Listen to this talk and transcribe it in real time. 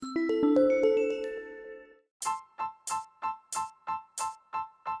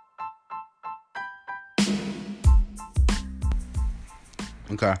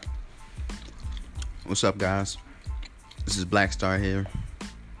Okay. What's up, guys? This is Black Star here.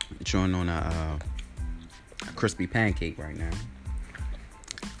 Chewing on a crispy pancake right now.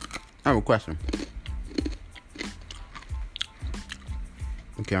 I have a question.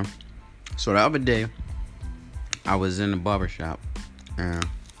 Okay. So the other day, I was in the barber shop, and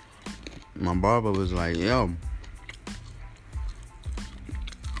my barber was like, "Yo,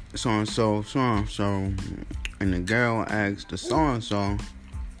 so and so, and the girl asked the so and so."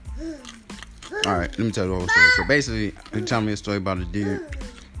 All right, let me tell you the whole story. So basically, he told me a story about a dude,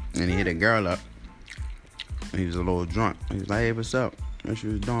 and he hit a girl up. And he was a little drunk. He was like, "Hey, what's up?" And she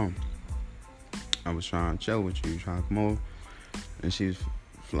was doing. I was trying to chill with you, trying to come over, and she was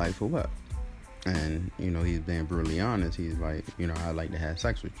like, "For what?" And he's being brutally honest. He's like, "I'd like to have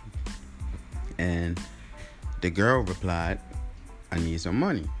sex with you." And the girl replied, "I need some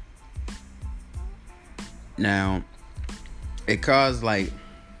money." Now, it caused like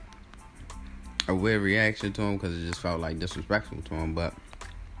a weird reaction to him because it just felt like disrespectful to him. But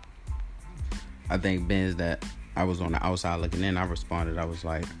I think being that I was on the outside looking in, I responded. I was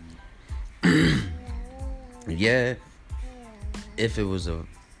like, yeah, if it was a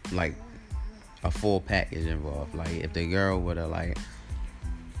full package involved, like if the girl would have had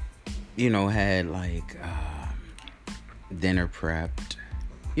dinner prepped,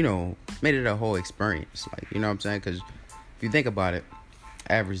 made it a whole experience, you know what I'm saying? Because if you think about it,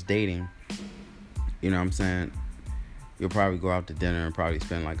 average dating, you know what I'm saying, you'll probably go out to dinner and probably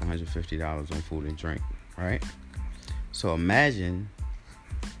spend like $150 on food and drink, right? So imagine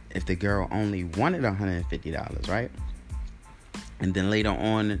if the girl only wanted $150, right? And then later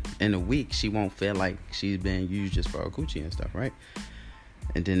on in the week, she won't feel like she's being used just for her coochie and stuff, right?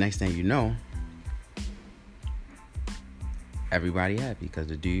 And then next thing you know, everybody happy because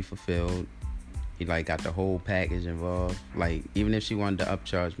the dude fulfilled. He got the whole package involved. Like, even if she wanted to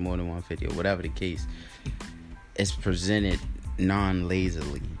upcharge more than $150 or whatever the case, it's presented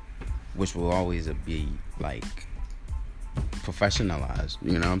non-lazily, which will always be professionalized.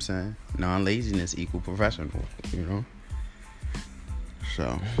 You know what I'm saying? Non-laziness equal professional.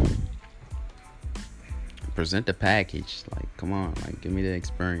 So present the package. Come on, give me the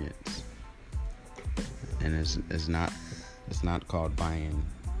experience. And it's not called buying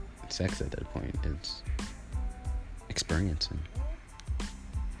sex at that point. It's experiences.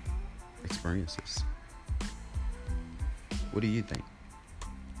 What do you think?